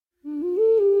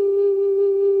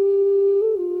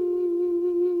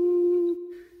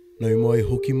Nau mai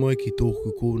hoki mai ki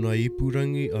tōku kōna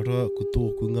ipurangi ara ko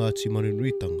tōku Ngāti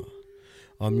Manunuitanga.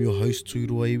 I'm your host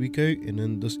Tūroa Iwikau, and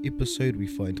in this episode we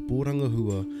find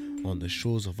Porangahua on the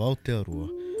shores of Aotearoa,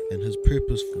 and his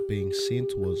purpose for being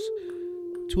sent was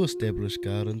to establish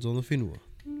gardens on the whenua.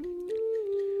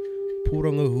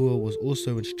 Porangahua was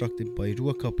also instructed by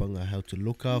Ruakapanga how to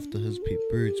look after his pet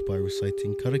birds by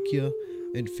reciting karakia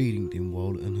and feeding them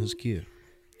while in his care.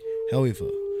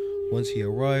 However, once he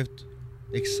arrived,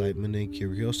 excitement and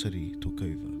curiosity took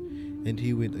over, and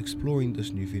he went exploring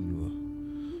this new whenua.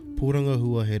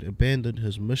 Porangahua had abandoned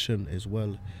his mission as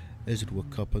well as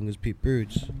Ruakapanga's pet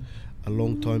birds. A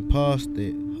long time passed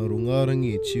that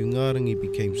Harungarangi and Tiungarangi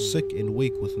became sick and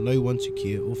weak with no one to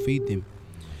care or feed them.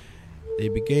 They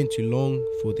began to long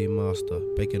for their master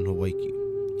back in Hawaii,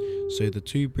 so the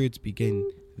two birds began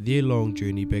their long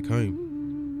journey back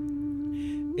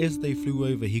home. As they flew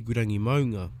over Higurangi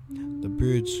Maunga, the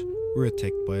birds were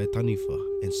attacked by a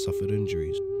taniwha and suffered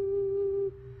injuries.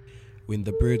 When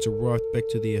the birds arrived back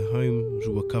to their home,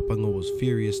 Ruakapanga was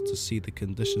furious to see the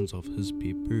conditions of his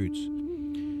pet birds.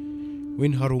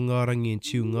 When Harungarangi and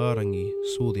Tiungarangi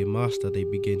saw their master, they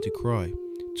began to cry.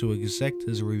 To exact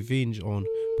his revenge on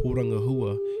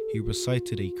Porangahua, he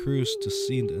recited a curse to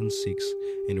send insects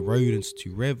and rodents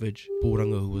to ravage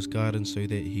Porangahua's garden so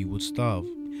that he would starve.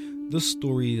 This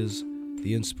story is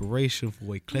the inspiration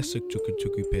for a classic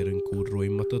tukutuku pattern called Roi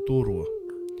Mata Tōroa.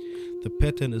 The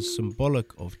pattern is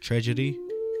symbolic of tragedy,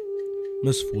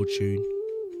 misfortune,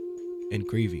 and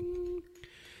grieving.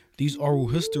 These oral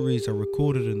histories are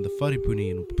recorded in the wharepuni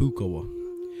in Pukawa.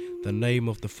 The name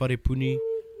of the wharepuni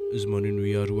is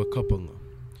Manunuia Ruakapanga.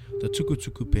 The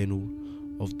tukutuku panel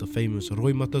of the famous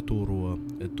Roi Mata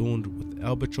Tōroa, adorned with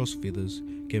albatross feathers,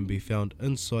 can be found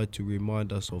inside to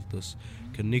remind us of this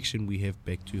connection we have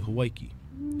back to Hawaii.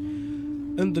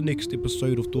 In the next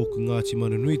episode of Tōku Ngāti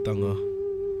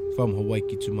Manunuitanga, from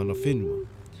Hawaii to mana whenua,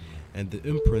 and the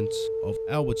imprints of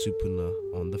our tupuna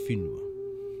on the whenua.